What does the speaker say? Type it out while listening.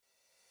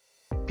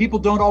people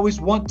don't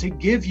always want to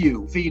give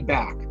you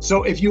feedback.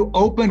 So if you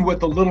open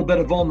with a little bit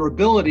of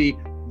vulnerability,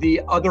 the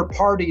other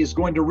party is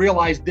going to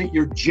realize that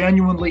you're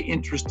genuinely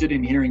interested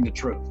in hearing the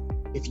truth.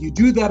 If you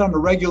do that on a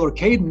regular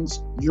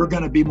cadence, you're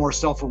going to be more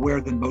self-aware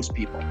than most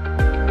people.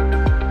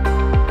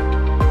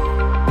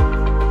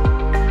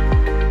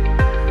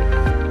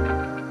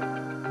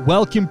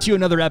 Welcome to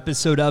another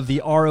episode of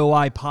the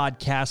ROI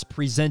podcast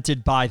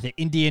presented by the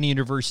Indiana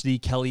University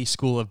Kelley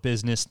School of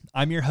Business.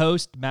 I'm your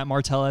host, Matt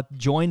Martella,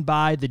 joined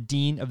by the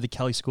Dean of the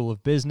Kelley School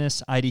of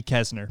Business, Heidi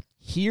Kesner.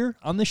 Here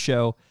on the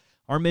show,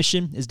 our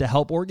mission is to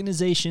help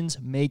organizations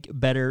make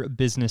better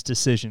business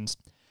decisions.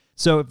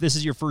 So if this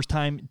is your first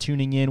time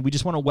tuning in, we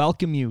just want to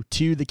welcome you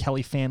to the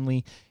Kelley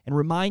family and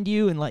remind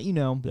you and let you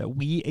know that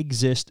we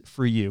exist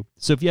for you.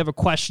 So if you have a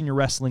question you're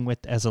wrestling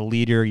with as a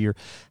leader, you're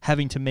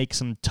having to make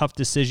some tough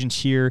decisions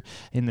here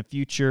in the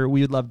future,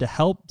 we would love to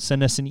help.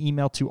 Send us an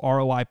email to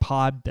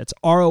ROIpod. That's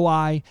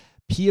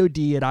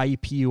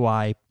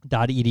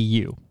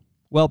ROIPOD@iupui.edu.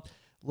 Well,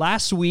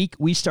 last week,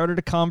 we started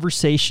a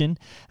conversation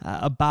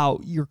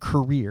about your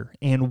career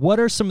and what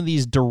are some of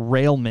these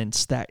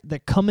derailments that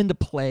come into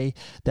play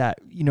that,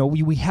 you know,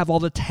 we have all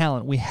the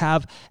talent, we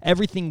have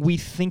everything we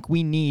think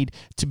we need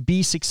to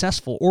be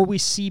successful, or we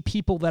see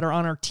people that are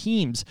on our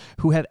teams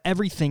who have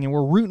everything and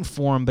we're rooting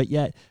for them, but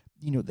yet,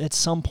 you know, at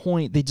some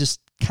point they just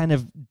kind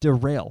of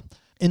derail.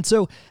 And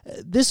so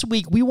this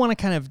week, we want to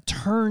kind of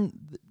turn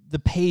the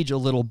page a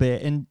little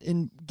bit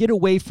and get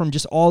away from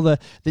just all the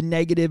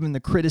negative and the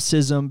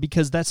criticism,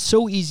 because that's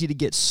so easy to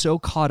get so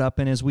caught up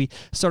in, as we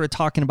started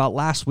talking about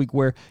last week,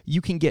 where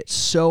you can get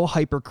so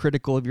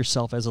hypercritical of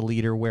yourself as a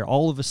leader, where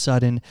all of a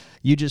sudden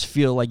you just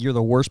feel like you're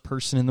the worst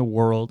person in the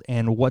world,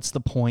 and what's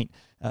the point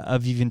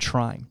of even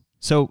trying?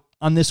 So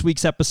on this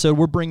week's episode,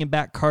 we're bringing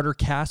back Carter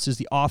Cass, who's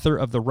the author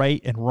of The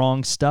Right and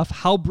Wrong Stuff,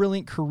 How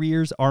Brilliant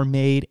Careers Are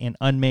Made and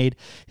Unmade.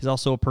 He's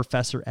also a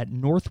professor at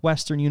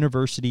Northwestern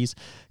University's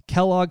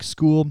Kellogg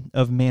School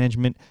of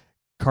Management.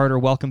 Carter,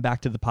 welcome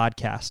back to the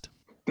podcast.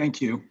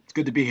 Thank you. It's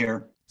good to be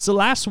here. So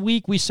last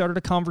week, we started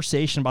a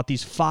conversation about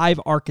these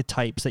 5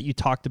 archetypes that you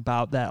talked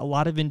about, that a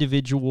lot of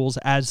individuals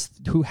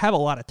who have a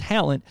lot of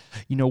talent,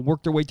 you know,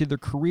 work their way through their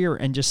career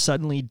and just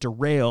suddenly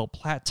derail,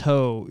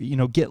 plateau, you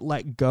know, get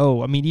let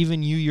go. I mean,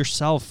 even you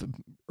yourself,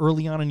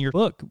 early on in your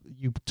book,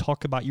 you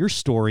talk about your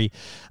story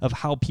of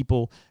how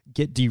people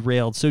get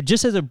derailed. So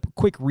just as a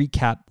quick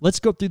recap, let's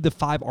go through the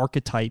 5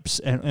 archetypes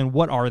and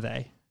what are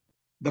they?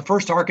 The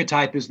first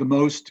archetype is the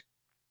most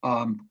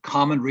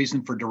common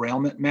reason for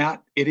derailment,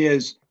 Matt. It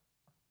is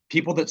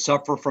people that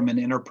suffer from an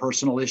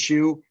interpersonal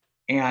issue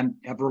and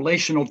have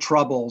relational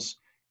troubles,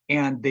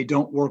 and they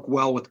don't work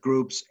well with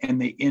groups,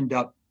 and it ends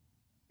up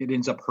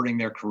hurting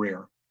their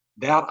career.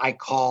 That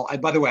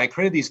by the way, I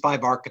created these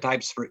 5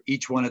 archetypes for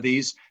each one of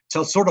these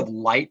to sort of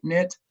lighten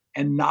it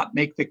and not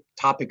make the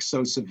topic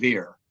so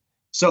severe.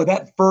 So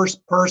that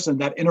first person,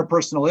 that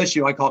interpersonal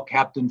issue, I call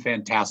Captain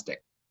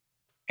Fantastic.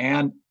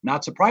 And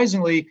not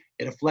surprisingly,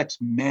 it affects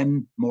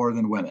men more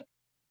than women.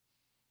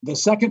 The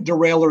second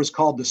derailer is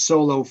called the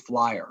solo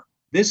flyer.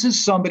 This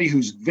is somebody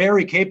who's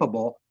very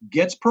capable,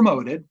 gets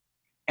promoted,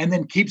 and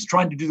then keeps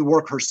trying to do the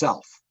work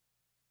herself.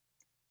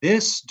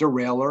 This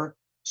derailer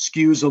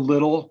skews a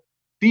little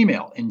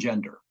female in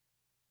gender.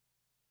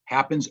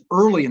 Happens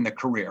early in the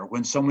career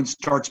when someone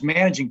starts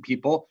managing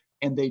people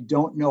and they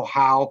don't know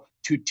how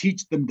to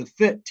teach them to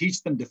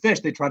fish,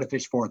 they try to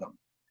fish for them.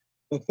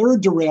 The third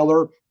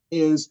derailer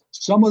is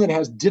someone that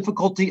has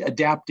difficulty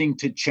adapting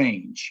to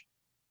change.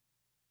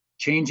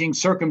 Changing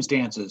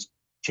circumstances,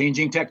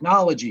 changing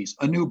technologies,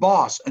 a new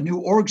boss, a new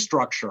org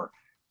structure.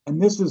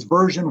 And this is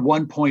version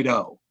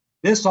 1.0.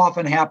 This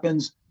often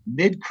happens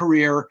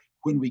mid-career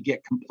when we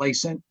get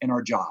complacent in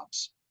our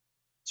jobs.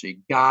 So you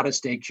gotta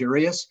stay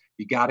curious.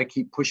 You gotta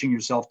keep pushing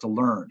yourself to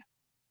learn.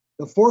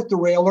 The fourth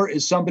derailer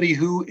is somebody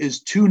who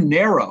is too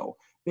narrow.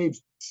 They've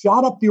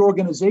shot up the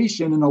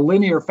organization in a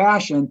linear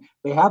fashion.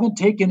 They haven't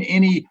taken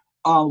any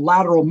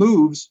lateral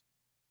moves,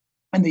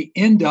 and they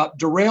end up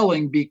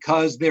derailing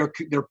because they're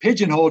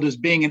pigeonholed as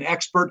being an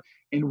expert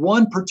in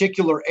one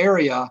particular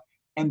area,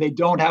 and they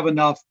don't have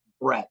enough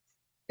breadth.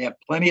 They have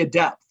plenty of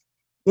depth.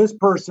 This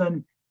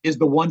person is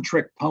the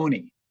one-trick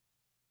pony.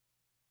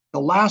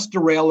 The last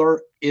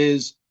derailer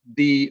is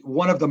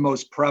one of the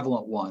most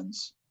prevalent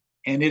ones,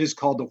 and it is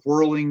called the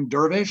whirling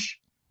dervish.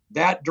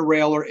 That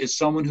derailer is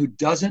someone who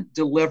doesn't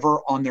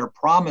deliver on their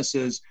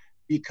promises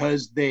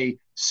because they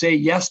say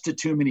yes to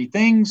too many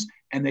things,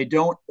 and they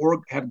don't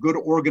have good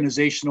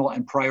organizational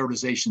and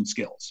prioritization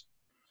skills.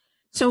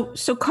 So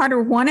Carter,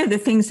 one of the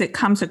things that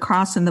comes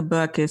across in the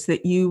book is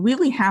that you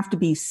really have to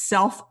be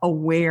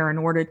self-aware in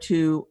order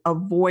to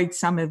avoid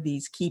some of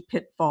these key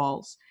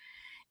pitfalls.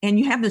 And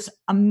you have this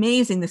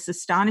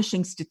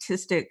astonishing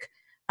statistic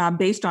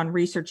based on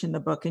research in the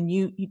book. And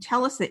you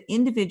tell us that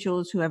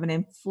individuals who have an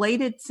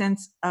inflated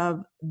sense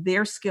of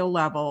their skill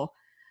level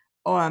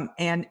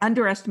and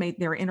underestimate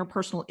their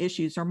interpersonal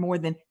issues are more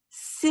than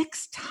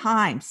six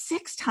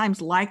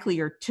times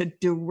likelier to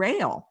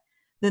derail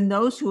than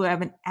those who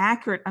have an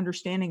accurate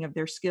understanding of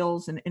their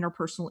skills and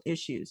interpersonal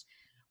issues.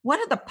 What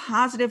are the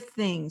positive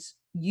things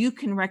you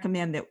can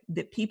recommend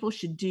that people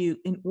should do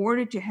in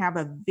order to have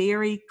a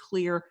very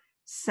clear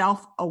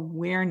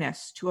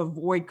self-awareness to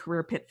avoid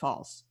career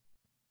pitfalls?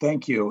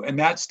 Thank you. And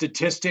that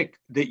statistic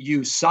that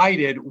you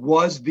cited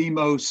was the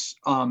most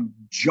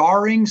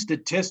jarring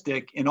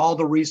statistic in all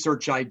the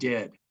research I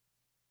did.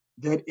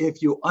 That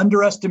if you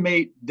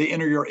underestimate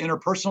your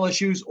interpersonal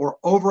issues or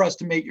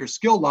overestimate your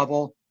skill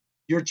level,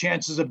 your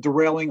chances of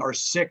derailing are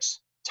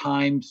 6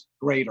 times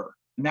greater.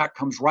 And that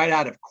comes right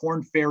out of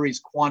Korn Ferry's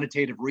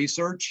quantitative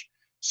research.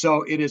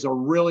 So it is a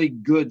really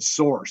good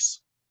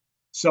source.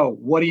 So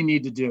what do you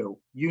need to do?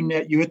 You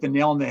hit the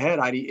nail on the head,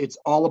 Heidi. It's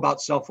all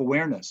about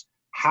self-awareness.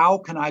 How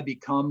can I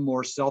become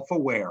more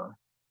self-aware,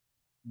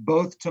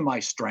 both to my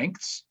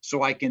strengths,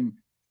 so I can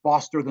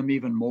foster them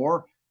even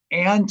more,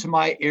 and to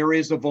my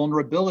areas of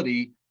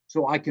vulnerability,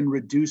 so I can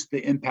reduce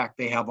the impact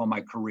they have on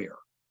my career?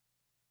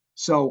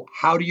 So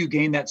how do you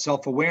gain that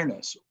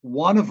self-awareness?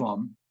 One of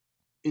them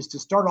is to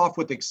start off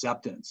with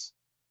acceptance.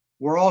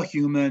 We're all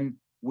human.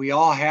 We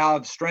all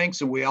have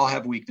strengths and we all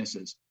have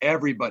weaknesses,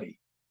 everybody.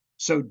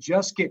 So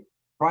just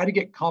try to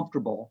get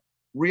comfortable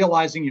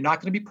realizing you're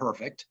not going to be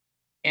perfect.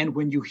 And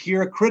when you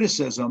hear a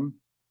criticism,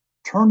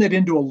 turn it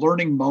into a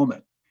learning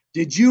moment.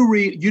 Did you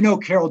read,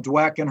 Carol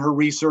Dweck and her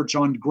research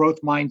on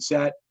growth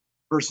mindset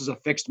versus a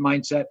fixed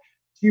mindset?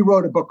 She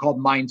wrote a book called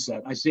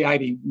Mindset. I see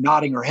Heidi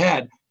nodding her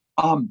head.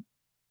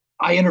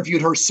 I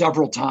interviewed her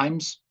several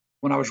times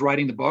when I was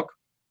writing the book.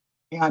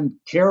 And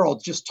Carol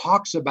just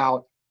talks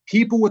about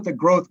people with a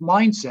growth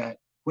mindset,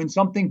 when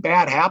something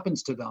bad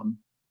happens to them,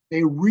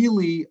 they're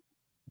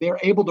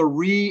able to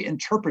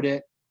reinterpret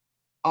it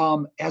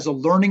as a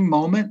learning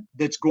moment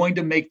that's going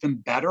to make them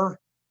better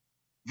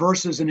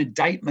versus an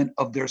indictment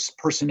of their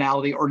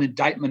personality or an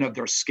indictment of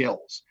their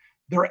skills.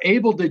 They're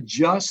able to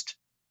just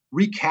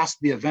recast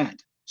the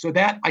event. So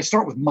that I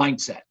start with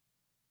mindset.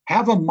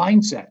 Have a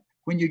mindset.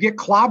 When you get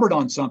clobbered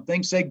on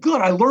something, say,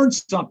 good, I learned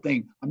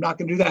something. I'm not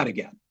going to do that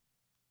again.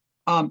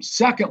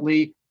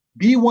 Secondly,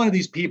 be one of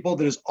these people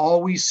that is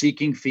always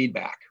seeking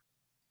feedback.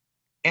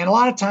 And a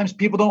lot of times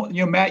people don't,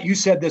 Matt, you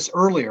said this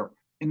earlier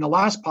in the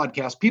last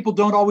podcast, people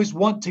don't always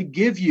want to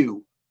give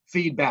you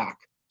feedback.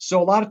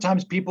 So a lot of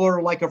times people are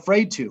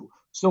afraid to.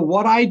 So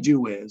what I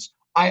do is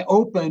I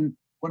open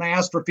when I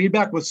ask for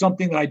feedback with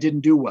something that I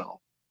didn't do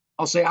well.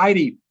 I'll say,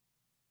 Heidi,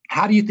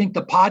 how do you think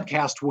the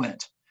podcast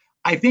went?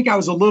 I think I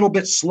was a little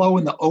bit slow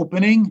in the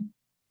opening,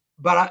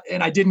 but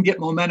I didn't get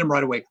momentum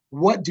right away.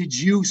 What did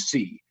you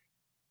see?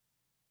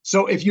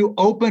 So if you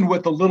open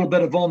with a little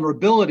bit of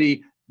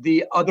vulnerability,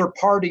 the other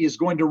party is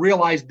going to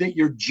realize that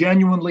you're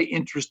genuinely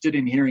interested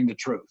in hearing the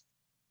truth.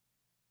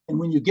 And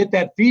when you get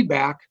that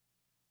feedback,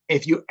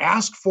 if you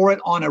ask for it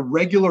on a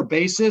regular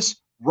basis,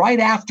 right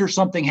after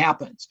something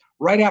happens,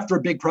 right after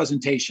a big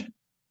presentation,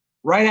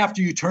 right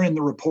after you turn in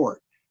the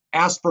report,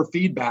 ask for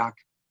feedback.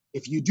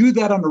 If you do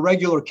that on a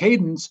regular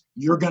cadence,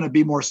 you're going to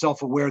be more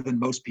self-aware than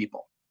most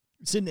people.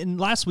 And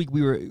last week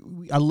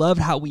I loved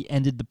how we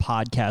ended the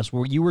podcast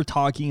where you were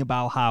talking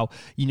about how,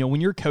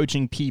 when you're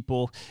coaching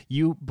people,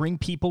 you bring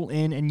people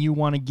in and you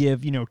want to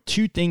give,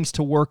 2 things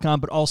to work on,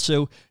 but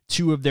also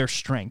 2 of their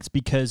strengths,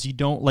 because you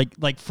don't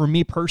like for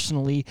me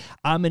personally,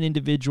 I'm an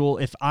individual.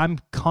 If I'm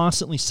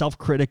constantly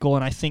self-critical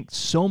and I think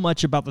so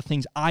much about the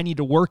things I need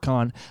to work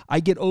on, I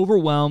get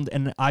overwhelmed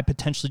and I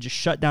potentially just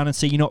shut down and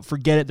say,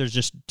 forget it. There's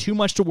just too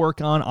much to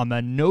work on. I'm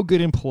a no good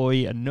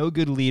employee, a no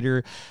good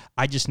leader.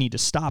 I just need to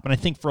stop. And I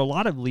think for a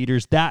lot of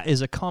leaders, that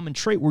is a common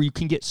trait where you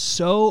can get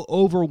so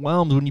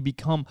overwhelmed when you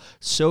become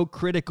so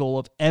critical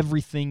of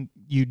everything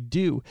you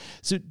do.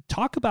 So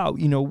talk about,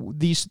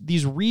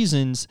 these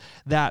reasons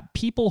that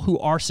people who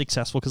are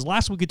successful, because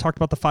last week we talked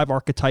about the 5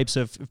 archetypes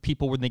of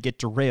people when they get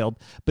derailed,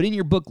 but in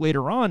your book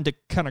later on, to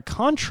kind of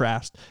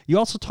contrast, you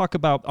also talk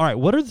about, all right,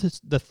 what are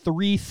the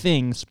 3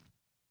 things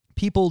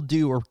people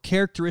do or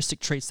characteristic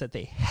traits that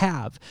they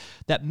have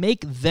that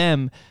make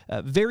them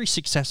very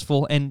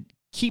successful and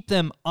keep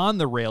them on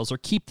the rails or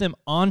keep them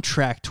on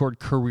track toward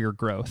career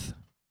growth?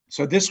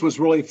 So this was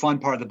really a fun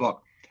part of the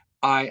book.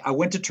 I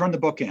went to turn the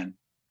book in,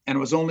 and it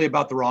was only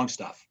about the wrong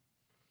stuff.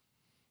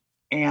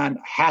 And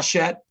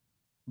Hachette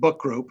Book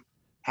Group,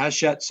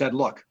 Hachette said,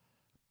 look,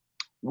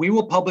 we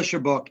will publish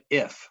your book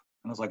if,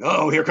 and I was like,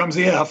 oh, here comes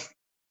the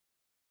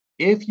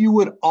if you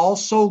would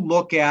also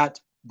look at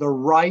the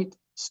right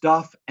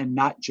stuff and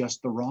not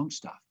just the wrong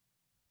stuff.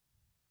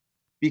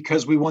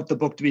 Because we want the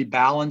book to be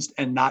balanced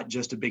and not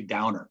just a big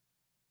downer.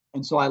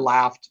 And so I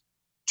laughed,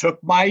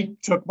 took my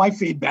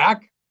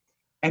feedback,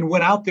 and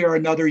went out there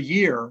another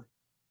year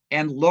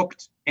and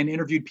looked and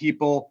interviewed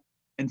people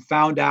and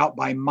found out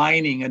by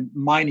mining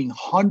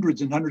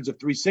hundreds and hundreds of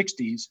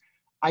 360s,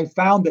 I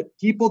found that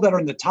people that are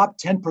in the top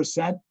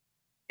 10%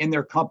 in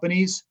their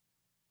companies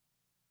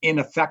in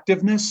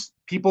effectiveness,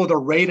 people that are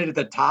rated at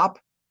the top,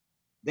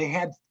 they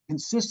had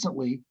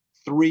consistently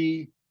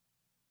 3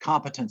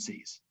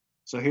 competencies.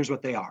 So here's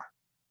what they are.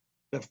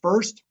 The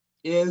first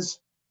is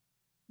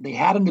they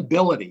had an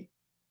ability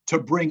to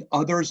bring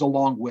others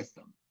along with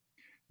them.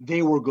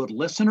 They were good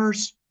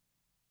listeners.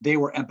 They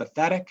were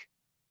empathetic.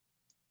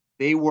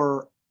 They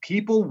were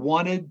People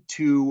wanted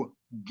to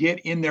get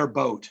in their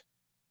boat.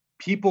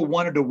 People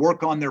wanted to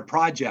work on their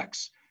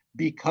projects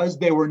because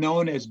they were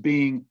known as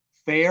being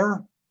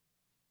fair,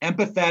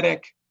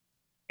 empathetic,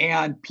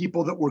 and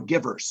people that were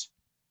givers.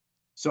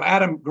 So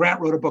Adam Grant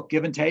wrote a book,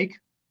 Give and Take.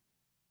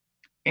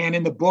 And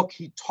in the book,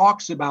 he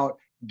talks about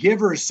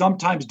givers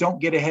sometimes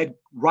don't get ahead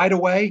right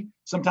away.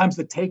 Sometimes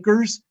the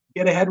takers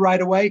get ahead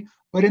right away.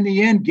 But in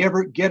the end,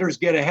 getters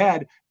get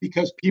ahead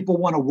because people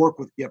want to work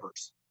with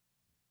givers.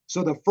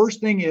 So the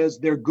first thing is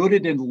they're good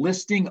at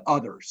enlisting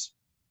others.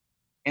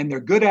 And they're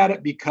good at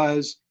it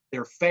because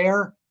they're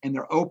fair and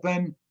they're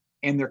open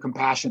and they're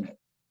compassionate.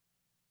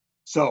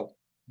 So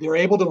they're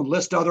able to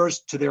enlist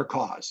others to their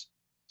cause.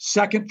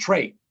 Second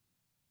trait,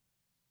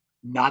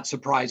 not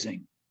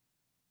surprising,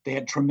 they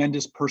had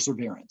tremendous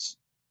perseverance.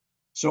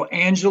 So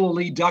Angela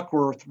Lee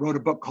Duckworth wrote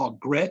a book called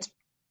Grit.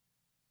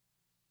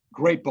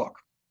 Great book.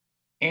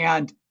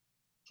 And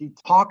he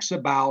talks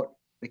about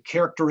the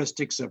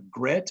characteristics of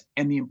grit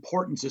and the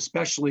importance,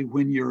 especially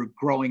when you're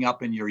growing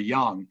up and you're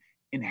young,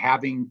 in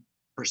having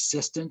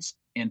persistence.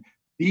 And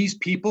these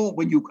people,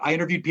 I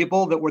interviewed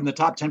people that were in the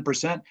top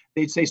 10%,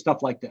 they'd say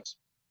stuff like this.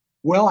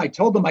 Well, I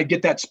told them I'd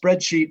get that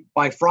spreadsheet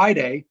by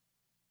Friday,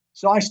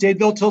 so I stayed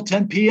there till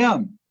 10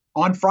 p.m.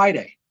 on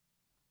Friday.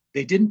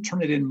 They didn't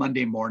turn it in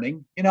Monday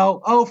morning.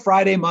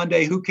 Friday,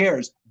 Monday, who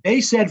cares?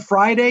 They said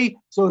Friday,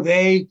 so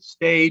they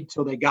stayed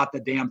till they got the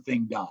damn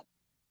thing done.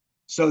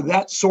 So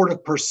that sort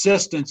of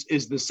persistence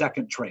is the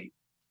second trait.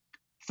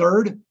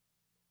 Third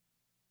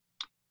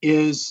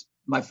is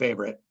my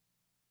favorite.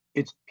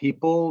 It's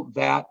people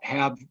that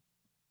have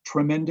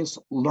tremendous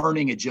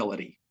learning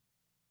agility.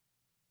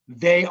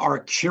 They are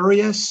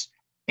curious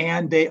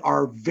and they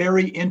are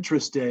very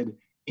interested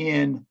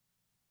in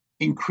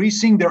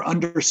increasing their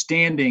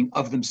understanding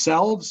of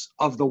themselves,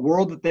 of the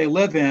world that they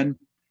live in.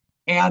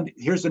 And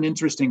here's an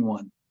interesting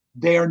one.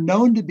 They are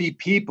known to be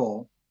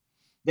people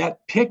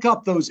that pick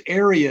up those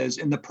areas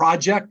in the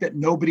project that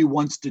nobody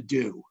wants to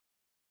do.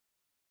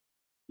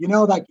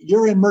 Like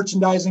you're in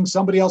merchandising,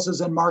 somebody else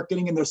is in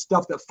marketing, and there's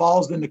stuff that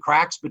falls in the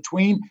cracks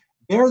between.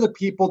 They're the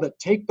people that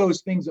take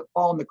those things that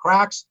fall in the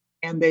cracks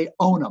and they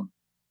own them.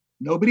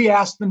 Nobody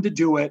asked them to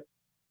do it,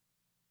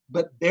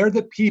 but they're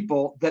the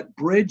people that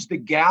bridge the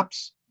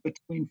gaps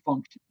between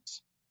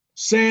functions.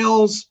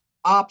 Sales,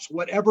 ops,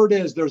 whatever it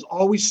is, there's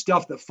always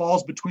stuff that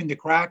falls between the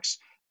cracks.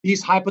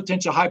 These high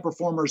potential high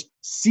performers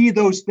see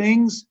those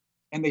things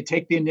and they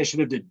take the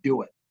initiative to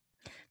do it.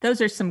 Those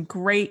are some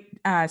great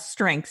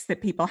strengths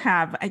that people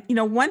have.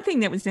 One thing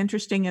that was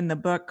interesting in the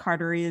book,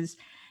 Carter, is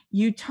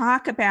you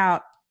talk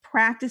about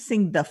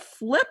practicing the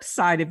flip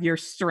side of your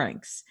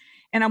strengths.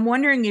 And I'm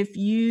wondering if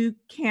you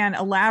can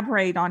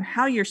elaborate on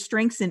how your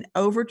strengths in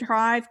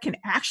overdrive can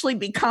actually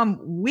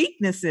become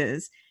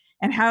weaknesses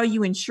and how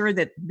you ensure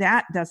that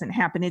that doesn't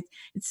happen. It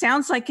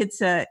sounds like it's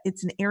an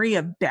area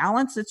of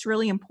balance that's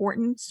really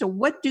important. So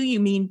what do you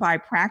mean by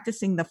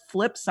practicing the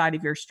flip side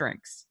of your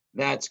strengths?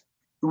 That's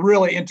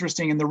really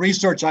interesting. In the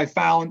research, I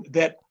found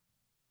that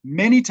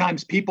many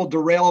times people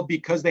derail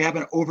because they have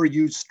an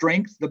overused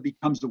strength that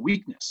becomes a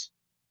weakness.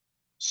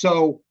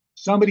 So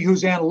somebody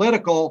who's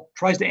analytical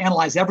tries to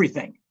analyze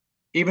everything,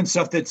 even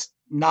stuff that's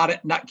not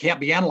can't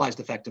be analyzed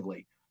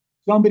effectively.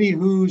 Somebody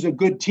who's a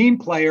good team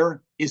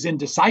player is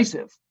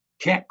indecisive,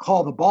 can't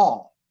call the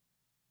ball.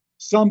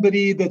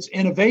 Somebody that's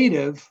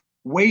innovative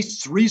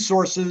wastes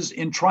resources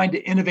in trying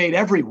to innovate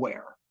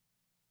everywhere.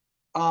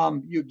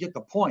 You get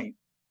the point.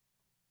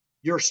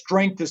 Your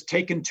strength is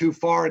taken too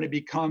far and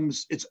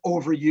it's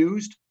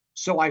overused.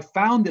 So I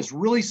found this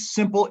really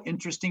simple,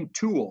 interesting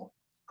tool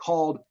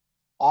called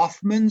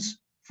Offman's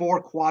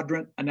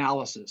 4-quadrant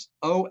analysis,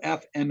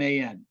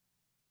 OFMAN.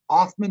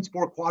 Offman's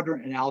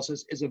 4-quadrant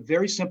analysis is a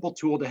very simple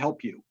tool to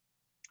help you.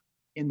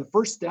 In the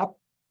first step,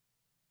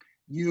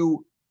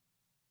 you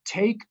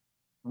take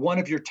one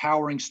of your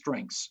towering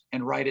strengths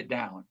and write it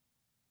down.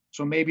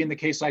 So maybe in the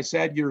case I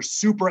said, you're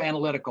super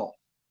analytical.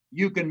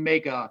 You can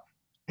make a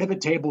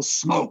pivot table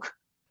smoke.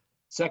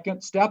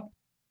 Second step,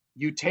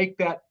 you take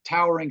that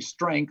towering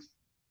strength,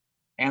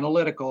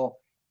 analytical,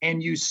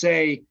 and you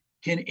say,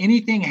 can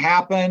anything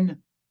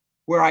happen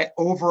where I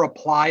over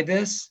apply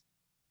this?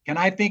 Can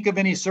I think of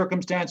any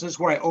circumstances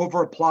where I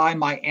over apply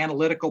my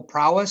analytical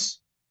prowess?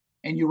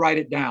 And you write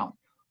it down.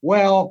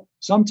 Well,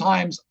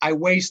 sometimes I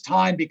waste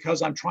time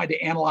because I'm trying to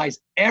analyze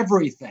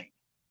everything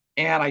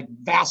and I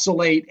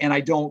vacillate and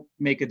I don't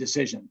make a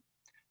decision.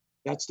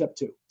 That's step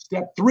 2.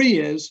 Step 3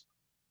 is,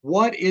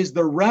 what is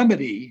the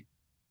remedy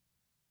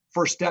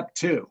for step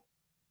 2?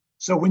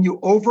 So when you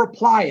over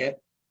apply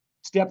it,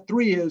 step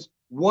 3 is,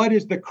 what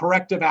is the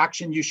corrective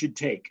action you should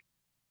take?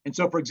 And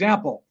so, for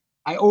example,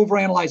 I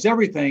overanalyze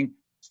everything.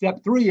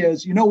 Step 3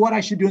 is, you know what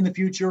I should do in the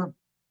future?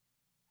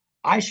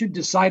 I should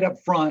decide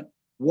up front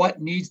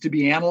what needs to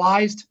be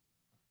analyzed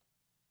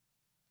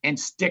and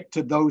stick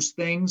to those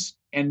things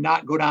and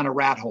not go down a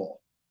rat hole.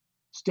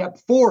 Step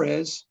 4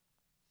 is,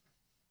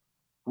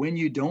 when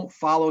you don't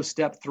follow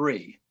step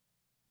 3,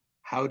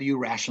 how do you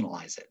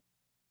rationalize it?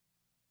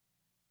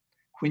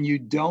 When you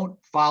don't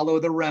follow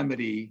the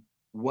remedy,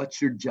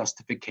 what's your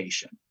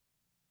justification?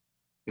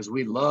 because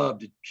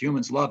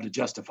humans love to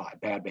justify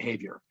bad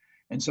behavior.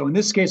 And so in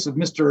this case of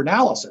Mr.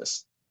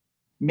 Analysis,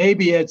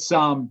 maybe it's,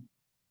 I'm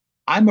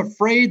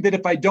afraid that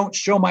if I don't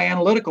show my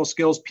analytical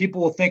skills,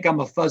 people will think I'm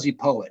a fuzzy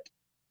poet.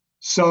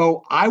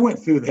 So I went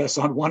through this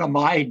on one of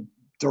my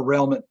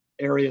derailment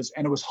areas,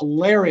 and it was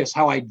hilarious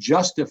how I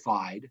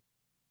justified.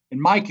 In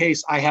my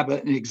case, I have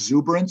an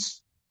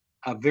exuberance,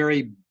 I'm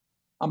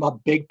a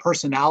big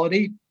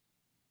personality.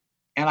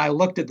 And I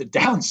looked at the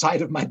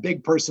downside of my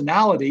big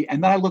personality,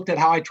 and then I looked at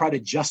how I try to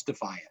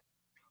justify it.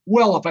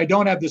 Well, if I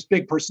don't have this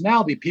big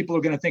personality, people are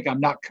going to think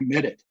I'm not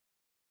committed.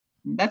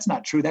 That's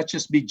not true. That's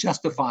just me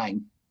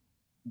justifying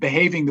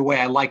behaving the way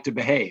I like to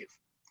behave.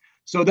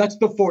 So that's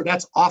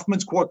that's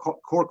Offman's core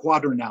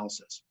quadrant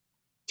analysis.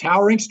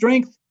 Towering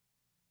strength,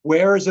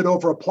 where is it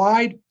over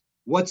applied?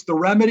 What's the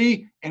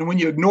remedy? And when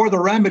you ignore the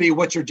remedy,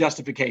 what's your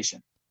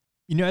justification?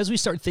 As we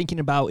start thinking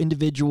about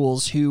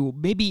individuals who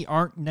maybe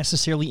aren't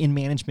necessarily in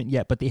management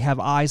yet, but they have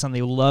eyes on,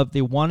 they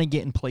want to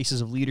get in places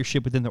of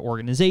leadership within their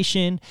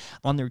organization,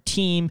 on their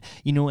team,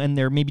 and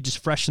they're maybe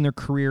just fresh in their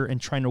career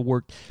and trying to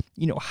work,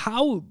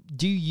 how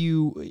do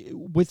you,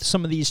 with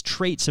some of these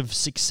traits of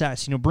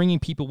success, bringing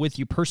people with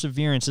you,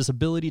 perseverance, this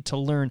ability to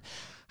learn,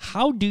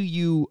 how do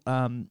you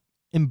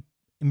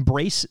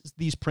embrace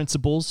these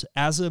principles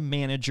as a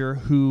manager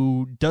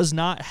who does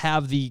not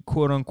have the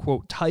quote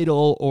unquote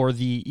title or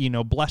the,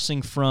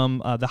 blessing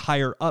from the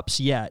higher ups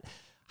yet?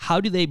 How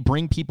do they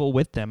bring people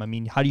with them? I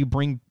mean, how do you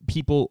bring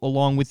people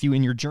along with you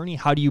in your journey?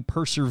 How do you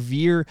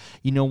persevere,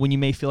 when you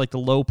may feel like the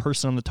low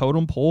person on the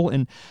totem pole?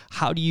 And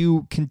how do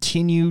you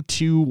continue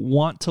to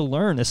want to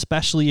learn,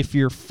 especially if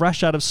you're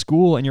fresh out of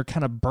school and you're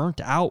kind of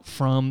burnt out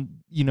from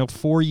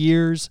 4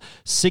 years,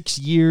 6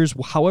 years,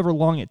 however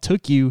long it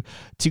took you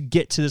to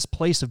get to this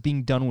place of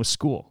being done with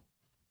school?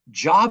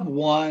 Job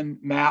one,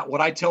 Matt, what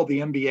I tell the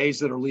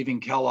MBAs that are leaving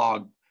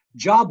Kellogg,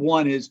 job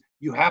one is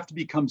you have to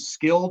become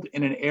skilled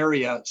in an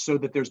area so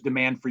that there's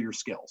demand for your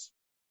skills.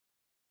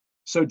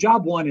 So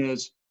job one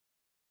is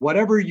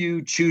whatever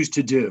you choose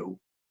to do,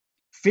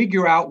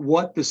 figure out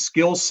what the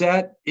skill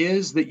set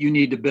is that you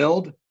need to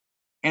build,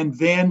 and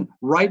then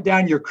write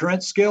down your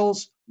current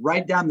skills,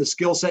 write down the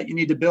skill set you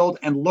need to build,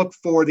 and look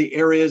for the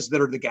areas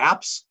that are the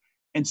gaps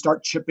and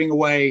start chipping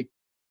away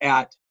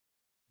at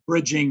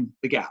bridging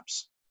the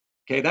gaps.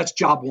 Okay, that's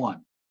job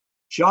one.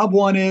 Job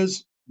one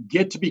is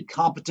get to be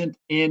competent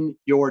in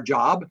your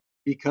job,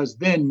 because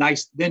then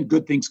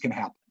good things can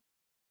happen.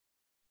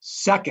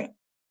 Second,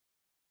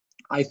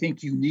 I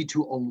think you need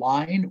to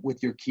align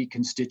with your key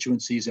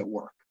constituencies at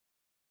work.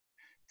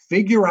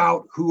 Figure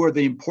out who are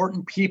the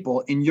important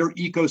people in your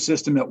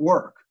ecosystem at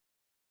work.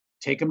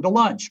 Take them to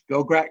lunch,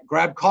 go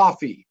grab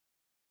coffee.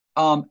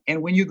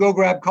 And when you go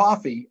grab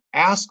coffee,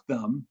 ask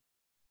them,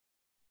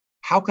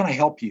 how can I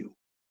help you?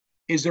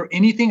 Is there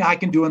anything I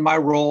can do in my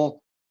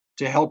role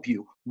to help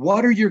you?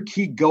 What are your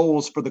key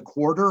goals for the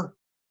quarter?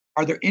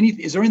 Is there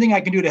anything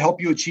I can do to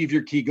help you achieve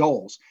your key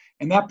goals?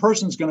 And that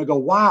person's going to go,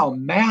 wow,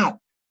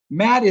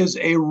 Matt is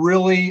a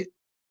really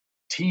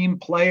team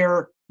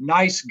player,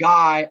 nice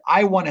guy.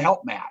 I want to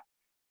help Matt.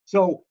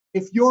 So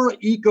if your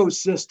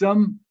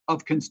ecosystem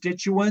of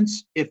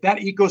constituents, if that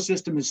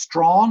ecosystem is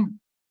strong,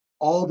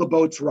 all the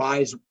boats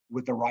rise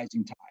with the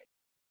rising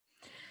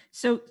tide.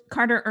 So,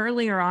 Carter,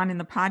 earlier on in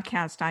the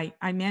podcast,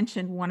 I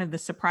mentioned one of the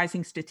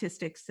surprising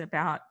statistics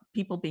about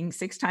people being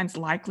 6 times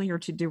likelier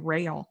to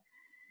derail.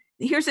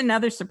 Here's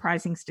another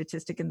surprising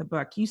statistic in the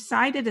book. You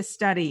cited a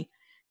study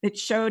that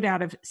showed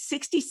out of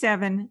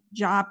 67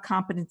 job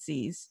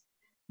competencies,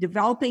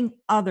 developing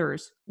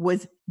others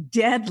was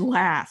dead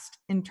last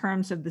in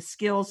terms of the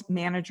skills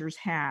managers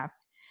have.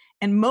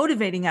 And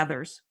motivating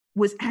others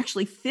was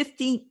actually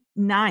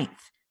 59th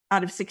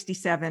out of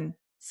 67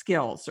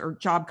 skills or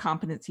job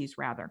competencies,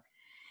 rather.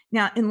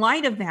 Now, in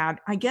light of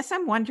that, I guess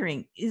I'm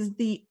wondering, is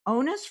the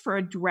onus for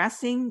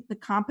addressing the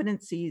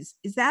competencies,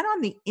 is that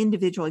on the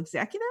individual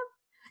executive,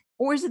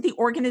 or is it the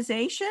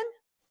organization,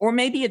 or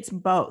maybe it's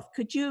both?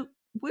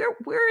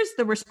 Where is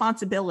the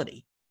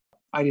responsibility?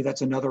 Heidi,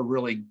 that's another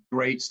really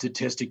great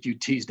statistic you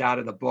teased out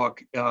of the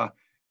book.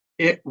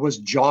 It was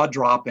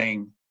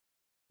jaw-dropping.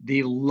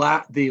 The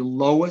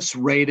lowest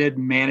rated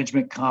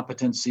management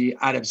competency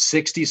out of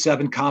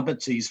 67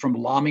 competencies from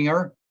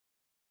Lominger,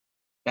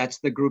 that's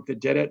the group that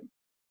did it,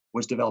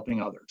 was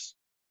developing others.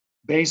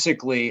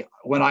 Basically,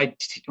 when I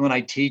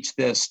teach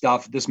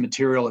this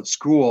material at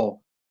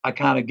school, I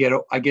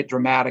get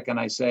dramatic and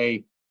I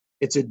say,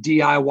 it's a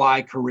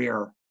DIY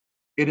career.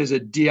 It is a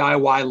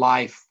DIY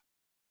life.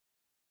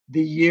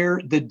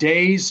 The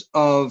days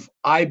of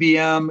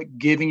IBM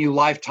giving you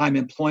lifetime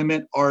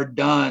employment are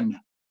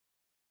done.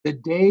 The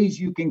days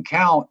you can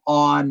count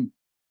on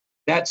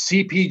that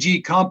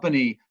CPG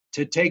company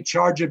to take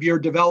charge of your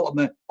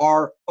development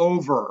are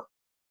over.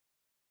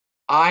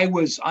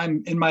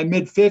 I'm in my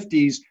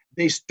mid-50s.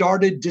 They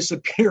started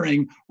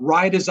disappearing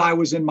right as I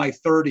was in my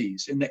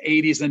 30s, in the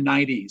 80s and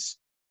 90s.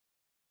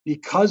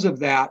 Because of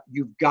that,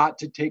 you've got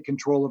to take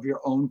control of your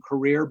own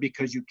career,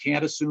 because you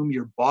can't assume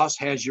your boss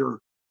has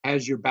your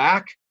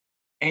back,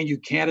 and you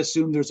can't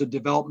assume there's a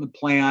development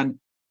plan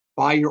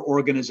by your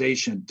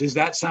organization. Does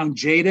that sound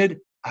jaded?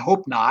 I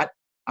hope not.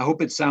 I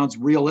hope it sounds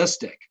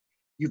realistic.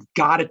 You've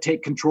got to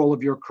take control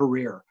of your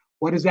career.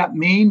 What does that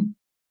mean?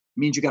 It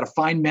means you got to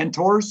find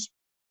mentors.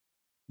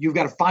 You've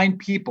got to find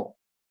people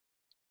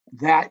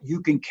that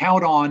you can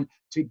count on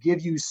to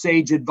give you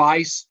sage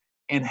advice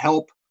and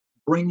help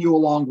bring you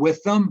along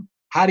with them.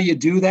 How do you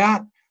do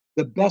that?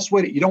 The best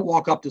way you don't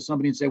walk up to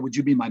somebody and say, would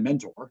you be my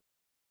mentor?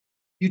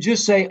 You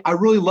just say, I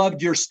really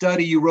loved your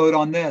study you wrote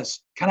on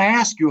this. Can I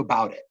ask you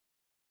about it?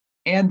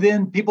 And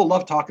then people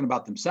love talking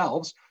about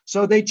themselves.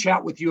 So they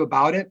chat with you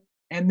about it.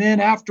 And then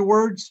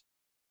afterwards,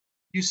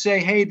 you say,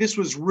 hey, this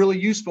was really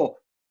useful.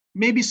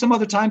 Maybe some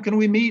other time can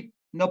we meet?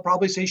 And they'll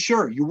probably say,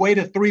 sure. You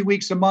wait 3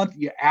 weeks a month,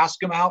 you ask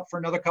them out for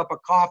another cup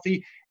of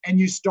coffee, and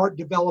you start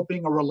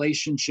developing a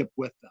relationship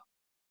with them.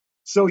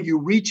 So you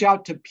reach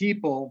out to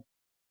people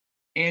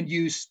and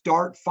you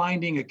start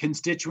finding a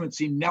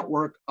constituency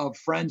network of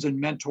friends and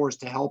mentors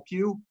to help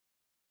you.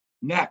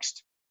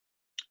 Next,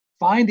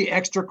 find the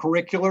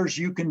extracurriculars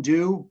you can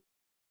do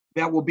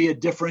that will be a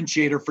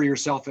differentiator for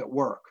yourself at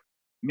work.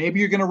 Maybe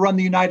you're going to run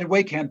the United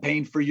Way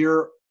campaign for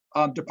your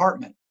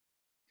department.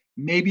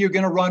 Maybe you're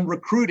going to run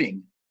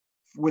recruiting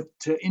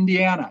to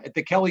Indiana at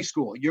the Kelly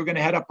School. You're going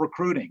to head up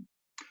recruiting.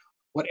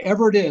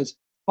 Whatever it is,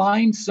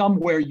 find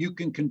somewhere you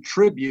can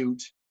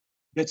contribute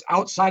that's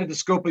outside of the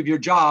scope of your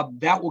job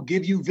that will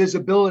give you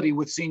visibility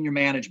with senior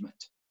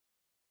management.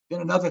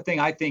 Then another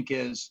thing I think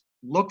is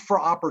look for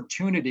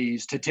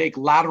opportunities to take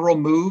lateral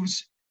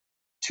moves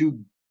to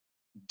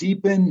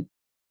deepen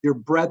your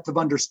breadth of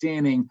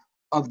understanding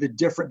of the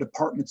different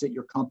departments at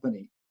your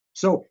company.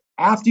 So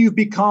after you've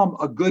become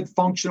a good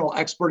functional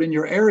expert in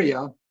your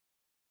area,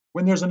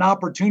 when there's an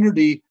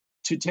opportunity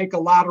to take a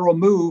lateral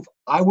move,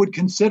 I would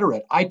consider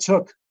it. I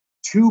took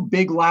 2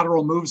 big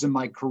lateral moves in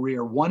my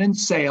career, one in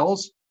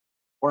sales,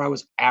 where I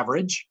was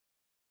average,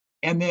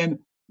 and then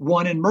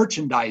one in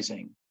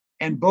merchandising.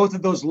 And both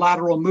of those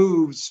lateral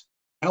moves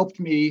helped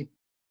me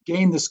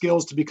gain the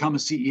skills to become a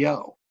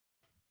CEO.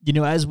 You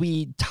know, as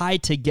we tie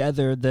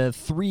together the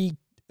 3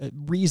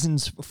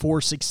 reasons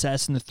for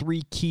success and the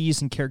 3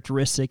 keys and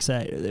characteristics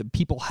that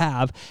people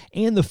have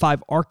and the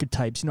 5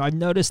 archetypes, you know, I've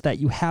noticed that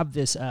you have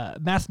this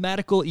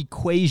mathematical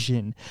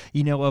equation,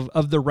 you know,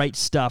 of the right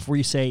stuff where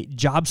you say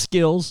job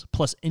skills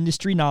plus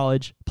industry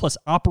knowledge plus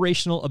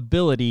operational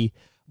ability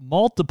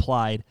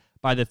multiplied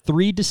by the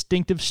 3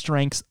 distinctive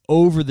strengths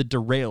over the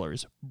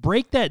derailers.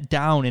 Break that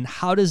down, and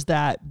how does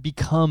that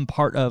become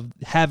part of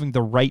having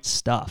the right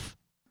stuff?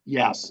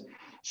 Yes.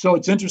 So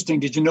it's interesting.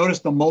 Did you notice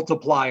the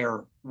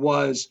multiplier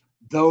was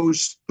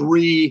those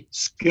 3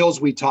 skills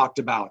we talked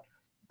about?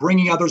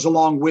 Bringing others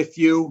along with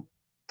you,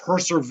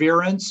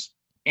 perseverance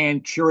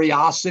and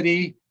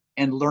curiosity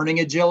and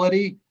learning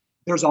agility.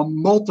 There's a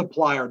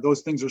multiplier.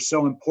 Those things are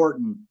so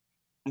important.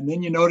 And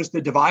then you notice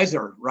the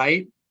divisor,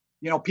 right?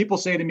 You know, people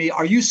say to me,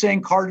 are you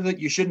saying, Carter, that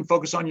you shouldn't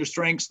focus on your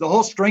strengths? The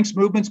whole strengths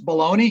movement's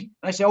baloney? And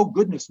I say, oh,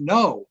 goodness,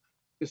 no.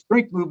 The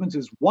strength movements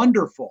is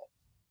wonderful.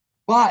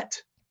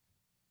 But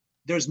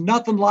there's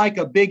nothing like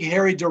a big,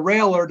 hairy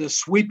derailer to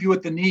sweep you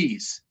at the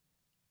knees.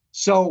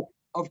 So,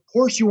 of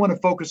course, you want to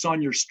focus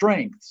on your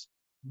strengths.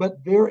 But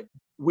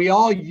we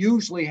all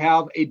usually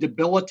have a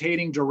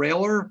debilitating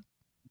derailer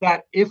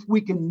that if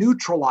we can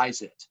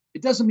neutralize it,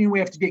 it doesn't mean we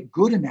have to get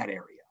good in that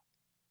area.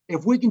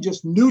 If we can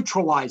just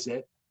neutralize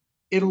it,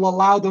 it'll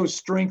allow those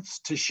strengths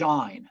to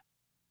shine.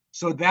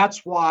 So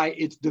that's why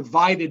it's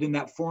divided in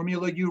that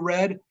formula you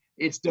read.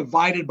 It's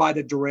divided by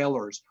the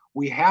derailers.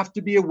 We have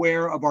to be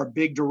aware of our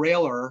big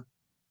derailer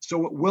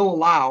so it will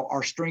allow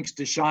our strengths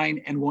to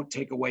shine and won't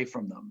take away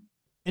from them.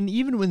 And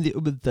even with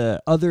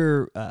the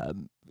other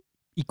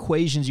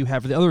equations you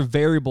have, or the other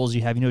variables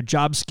you have, you know,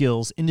 job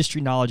skills,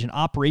 industry knowledge, and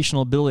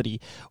operational ability,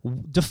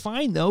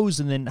 define those,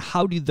 and then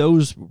how do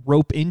those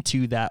rope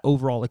into that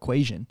overall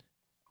equation?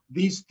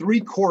 These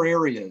 3 core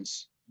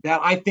areas that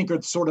I think are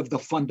sort of the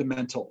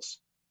fundamentals.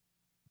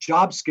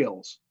 Job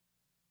skills.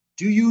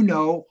 Do you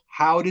know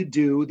how to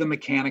do the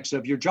mechanics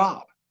of your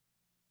job?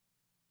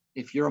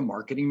 If you're a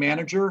marketing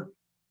manager,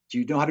 do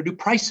you know how to do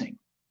pricing?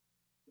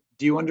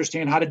 Do you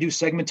understand how to do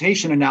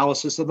segmentation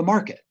analysis of the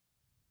market?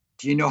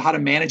 Do you know how to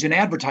manage an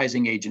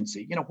advertising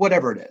agency? You know,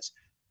 whatever it is.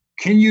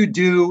 Can you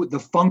do the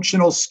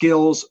functional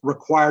skills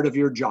required of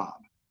your job?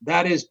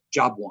 That is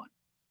job 1.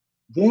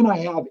 Then I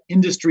have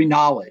industry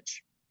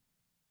knowledge.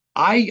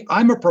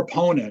 I'm a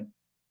proponent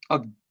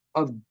of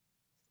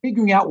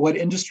figuring out what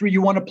industry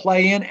you want to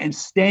play in and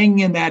staying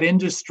in that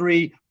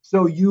industry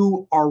so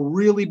you are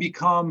really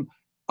become,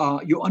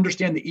 you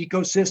understand the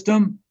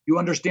ecosystem, you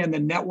understand the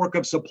network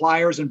of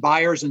suppliers and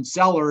buyers and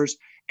sellers,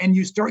 and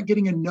you start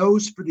getting a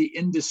nose for the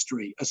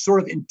industry, a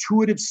sort of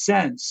intuitive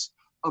sense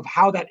of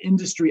how that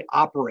industry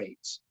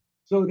operates.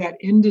 So that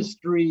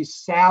industry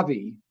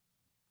savvy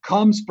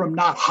comes from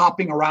not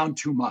hopping around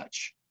too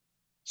much.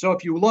 So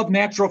if you love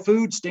natural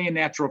food, stay in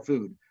natural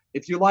food.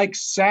 If you like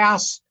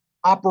SaaS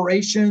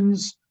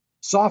operations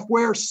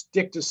software,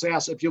 stick to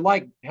SaaS. If you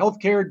like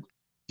healthcare,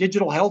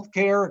 digital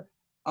healthcare,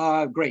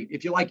 great.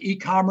 If you like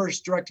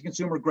e-commerce, direct to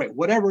consumer, great.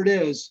 Whatever it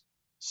is,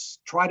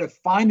 try to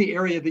find the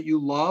area that you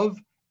love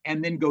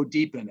and then go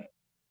deep in it.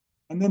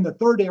 And then the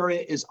third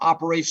area is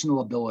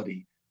operational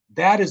ability.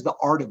 That is the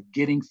art of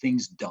getting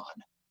things done.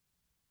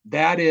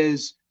 That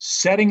is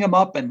setting them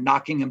up and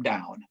knocking them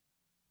down.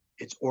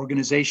 It's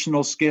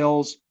organizational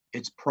skills,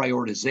 it's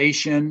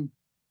prioritization,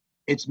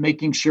 it's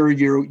making sure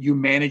you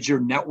manage your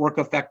network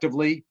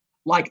effectively.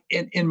 Like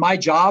in my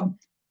job,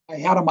 I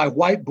had on my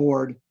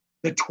whiteboard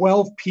the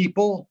 12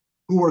 people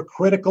who were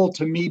critical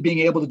to me being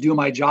able to do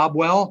my job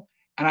well.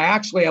 And I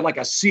actually had like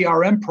a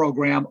CRM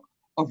program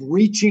of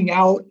reaching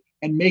out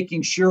and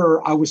making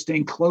sure I was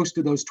staying close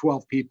to those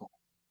 12 people.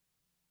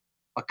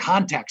 A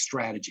contact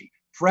strategy.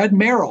 Fred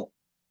Merrill,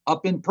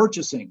 up in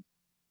purchasing,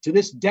 to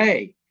this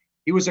day,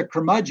 he was a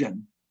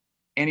curmudgeon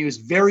and he was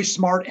very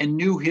smart and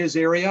knew his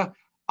area.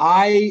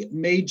 I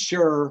made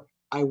sure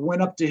I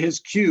went up to his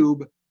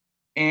cube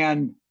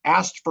and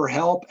asked for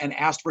help and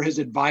asked for his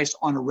advice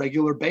on a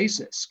regular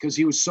basis because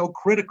he was so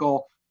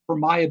critical for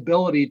my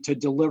ability to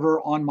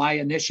deliver on my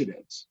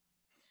initiatives.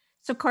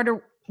 So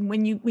Carter,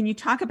 when you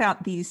talk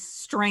about these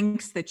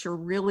strengths that you're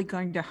really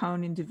going to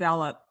hone and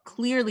develop,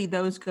 clearly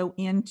those go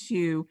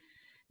into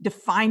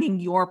defining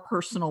your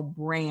personal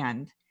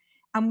brand.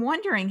 I'm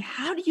wondering,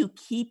 how do you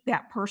keep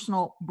that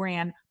personal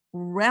brand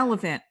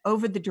relevant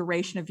over the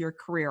duration of your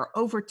career,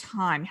 over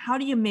time? How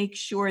do you make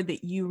sure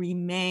that you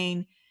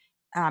remain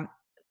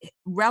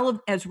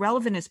as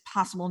relevant as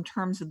possible in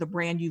terms of the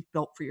brand you've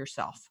built for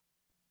yourself?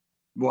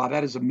 Wow,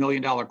 that is $1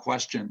 million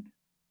question.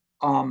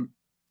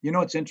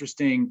 It's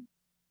interesting,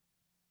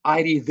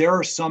 Heidi, there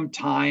are some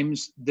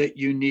times that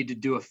you need to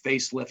do a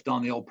facelift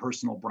on the old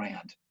personal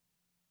brand.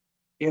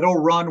 It'll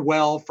run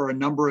well for a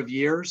number of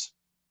years,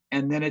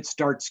 and then it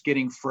starts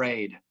getting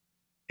frayed.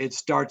 It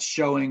starts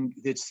showing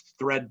it's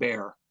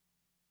threadbare.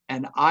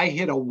 And I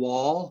hit a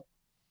wall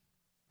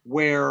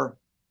where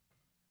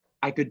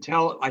I could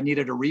tell I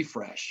needed a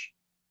refresh.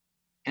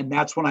 And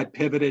that's when I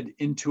pivoted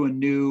into a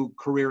new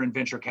career in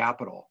venture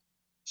capital.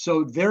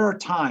 So there are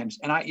times,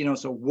 and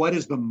so what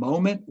is the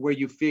moment where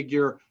you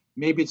figure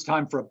maybe it's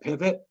time for a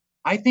pivot?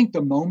 I think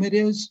the moment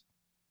is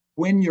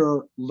when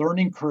your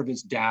learning curve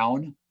is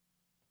down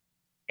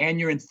and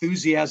your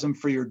enthusiasm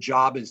for your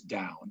job is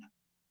down.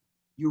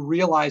 You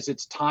realize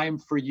it's time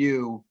for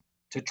you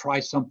to try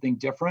something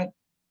different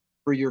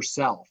for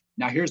yourself.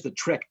 Now, here's the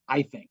trick,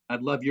 I think.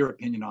 I'd love your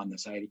opinion on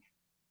this, Heidi.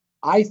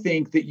 I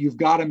think that you've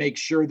got to make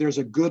sure there's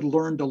a good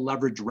learn to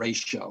leverage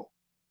ratio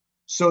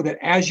so that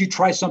as you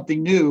try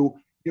something new,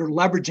 you're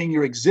leveraging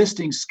your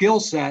existing skill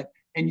set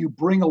and you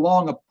bring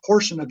along a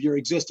portion of your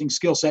existing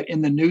skill set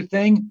in the new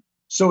thing.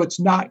 So it's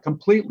not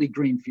completely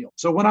greenfield.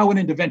 So when I went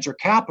into venture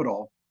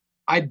capital,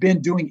 I'd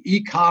been doing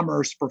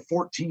e-commerce for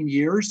 14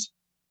 years.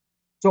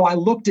 So I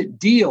looked at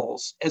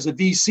deals as a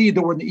VC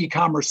that were in the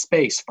e-commerce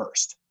space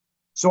first,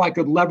 so I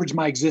could leverage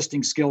my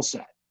existing skill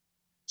set.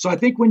 So I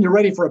think when you're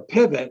ready for a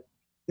pivot,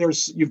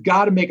 you've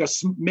got to make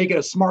it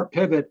a smart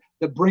pivot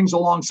that brings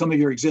along some of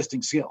your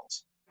existing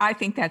skills. I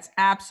think that's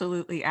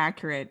absolutely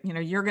accurate.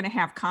 You're going to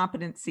have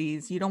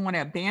competencies. You don't want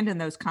to abandon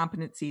those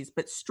competencies,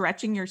 but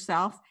stretching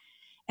yourself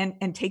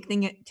and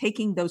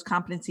taking those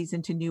competencies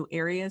into new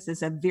areas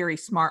is a very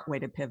smart way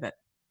to pivot.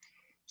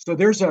 So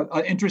there's an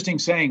interesting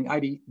saying,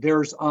 Heidi.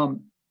 There's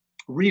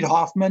Reid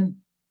Hoffman,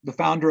 the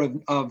founder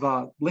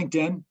of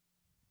LinkedIn.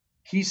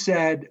 He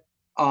said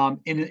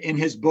in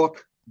his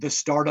book, The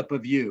Startup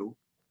of You,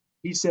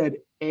 he said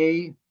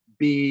A,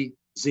 B,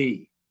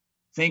 Z.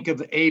 Think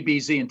of A, B,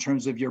 Z in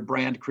terms of your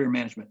brand career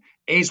management.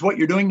 A is what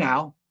you're doing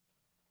now.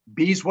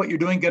 B is what you're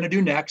going to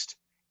do next.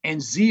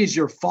 And Z is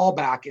your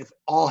fallback if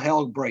all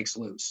hell breaks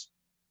loose.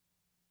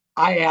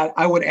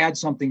 I would add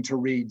something to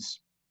Reid's.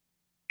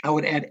 I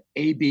would add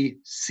A, B,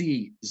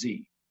 C,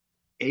 Z.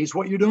 A is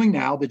what you're doing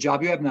now, the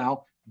job you have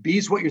now. B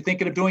is what you're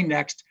thinking of doing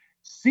next.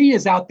 C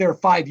is out there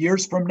 5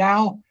 years from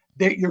now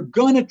that you're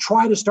going to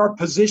try to start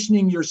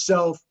positioning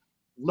yourself,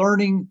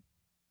 learning,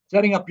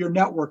 setting up your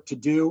network to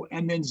do.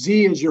 And then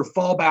Z is your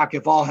fallback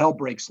if all hell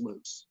breaks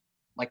loose,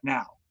 like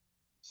now.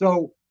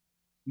 So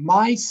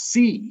my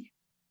C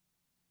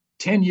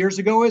 10 years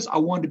ago is I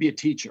wanted to be a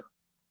teacher.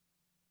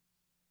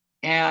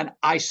 And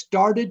I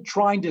started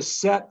trying to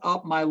set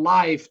up my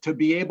life to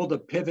be able to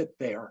pivot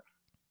there.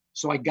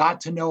 So I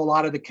got to know a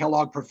lot of the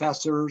Kellogg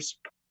professors.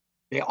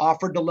 They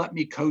offered to let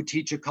me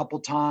co-teach a couple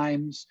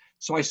times.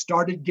 So I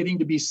started getting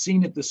to be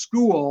seen at the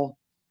school.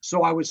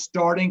 So I was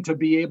starting to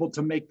be able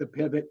to make the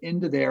pivot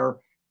into there.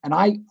 And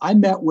I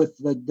met with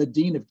the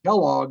dean of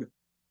Kellogg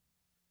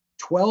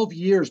 12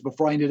 years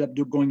before I ended up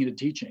going into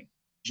teaching,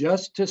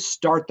 just to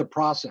start the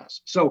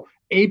process. So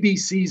A, B,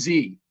 C,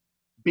 Z.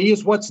 B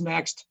is what's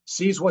next.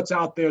 C is what's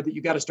out there that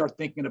you got to start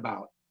thinking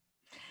about.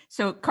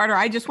 So Carter,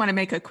 I just want to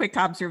make a quick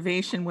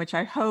observation, which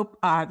I hope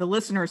the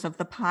listeners of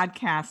the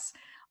podcast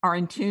are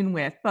in tune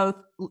with, both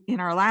in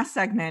our last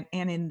segment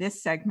and in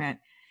this segment.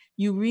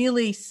 You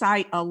really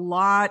cite a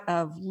lot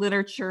of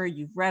literature.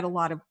 You've read a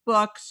lot of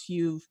books.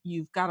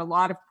 You've got a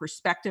lot of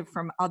perspective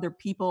from other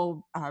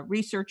people,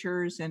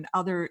 researchers and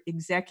other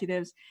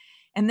executives.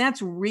 And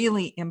that's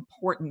really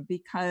important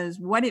because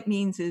what it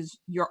means is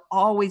you're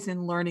always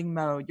in learning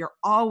mode. You're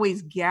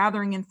always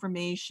gathering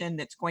information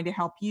that's going to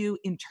help you,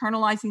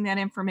 internalizing that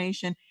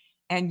information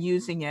and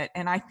using it.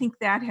 And I think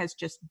that has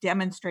just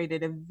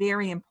demonstrated a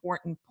very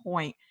important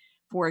point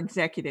for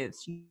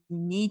executives. You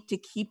need to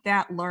keep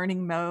that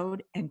learning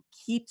mode and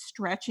keep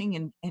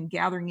stretching and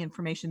gathering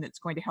information that's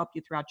going to help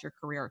you throughout your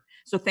career.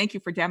 So thank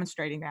you for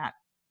demonstrating that.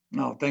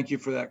 No, thank you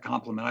for that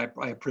compliment.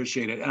 I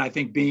appreciate it. And I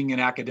think being in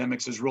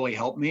academics has really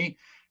helped me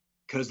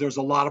because there's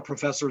a lot of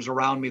professors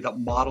around me that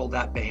model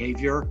that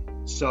behavior.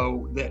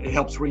 So that it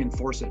helps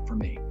reinforce it for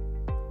me.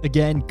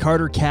 Again,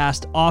 Carter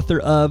Cast, author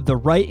of The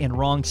Right and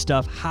Wrong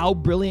Stuff, How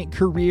Brilliant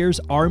Careers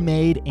Are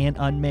Made and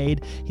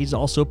Unmade. He's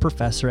also a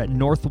professor at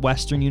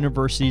Northwestern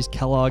University's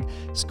Kellogg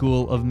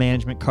School of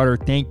Management. Carter,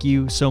 thank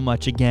you so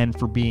much again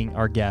for being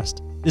our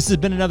guest. This has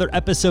been another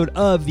episode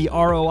of the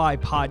ROI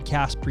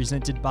Podcast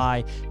presented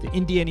by the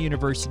Indiana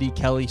University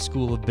Kelley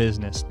School of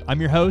Business.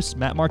 I'm your host,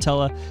 Matt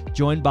Martella,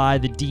 joined by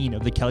the Dean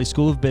of the Kelley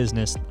School of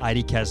Business,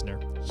 Heidi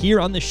Kesner. Here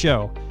on the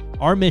show,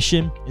 our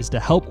mission is to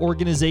help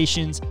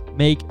organizations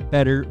make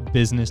better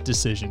business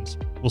decisions.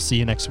 We'll see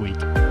you next week.